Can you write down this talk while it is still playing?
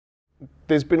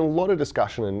there's been a lot of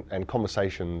discussion and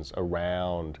conversations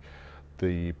around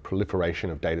the proliferation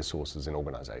of data sources in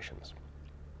organizations.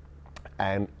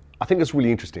 And I think it's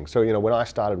really interesting. So, when I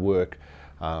started work,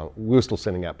 we were still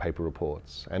sending out paper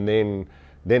reports. And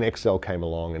then Excel came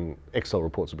along and Excel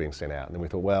reports were being sent out. And then we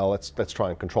thought, well, let's try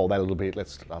and control that a little bit.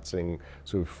 Let's start sending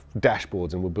sort of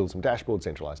dashboards, and we'll build some dashboards,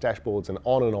 centralized dashboards, and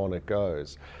on it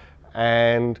goes.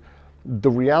 And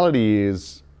the reality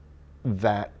is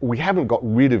that we haven't got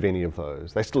rid of any of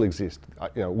those. They still exist.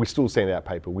 We still send out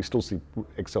paper, we still see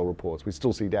Excel reports, we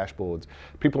still see dashboards.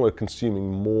 People are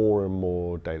consuming more and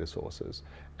more data sources.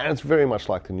 And it's very much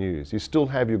like the news. You still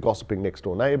have your gossiping next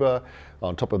door neighbor.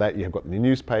 On top of that, you've got the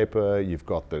newspaper, you've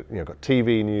got got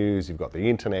TV news, you've got the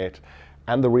internet.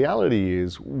 And the reality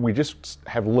is we just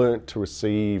have learnt to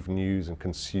receive news and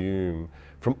consume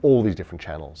from all these different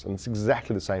channels. And it's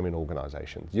exactly the same in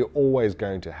organizations. You're always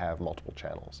going to have multiple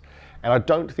channels. And I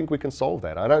don't think we can solve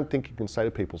that. I don't think you can say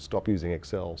to people, stop using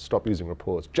Excel, stop using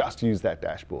reports, just use that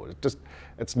dashboard.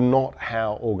 It's not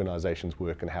how organizations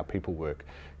work and how people work,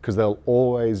 because they'll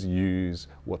always use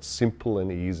what's simple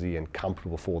and easy and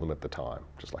comfortable for them at the time,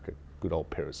 just like a good old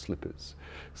pair of slippers.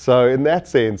 So in that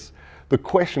sense, the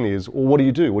question is, well, what do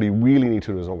you do? What do you really need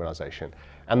to do as an organization?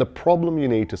 And the problem you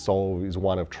need to solve is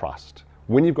one of trust.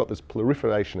 When you've got this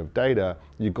proliferation of data,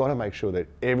 you've got to make sure that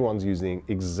everyone's using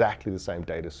exactly the same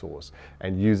data source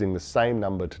and using the same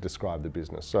number to describe the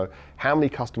business. So how many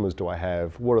customers do I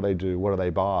have? What do they do? What do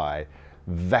they buy?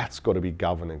 That's got to be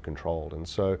governed and controlled. And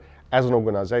so as an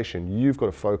organization, you've got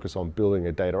to focus on building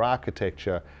a data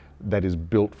architecture that is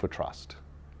built for trust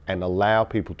and allow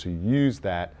people to use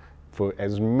that for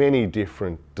as many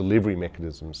different delivery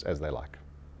mechanisms as they like.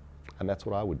 And that's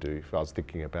what I would do if I was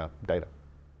thinking about data.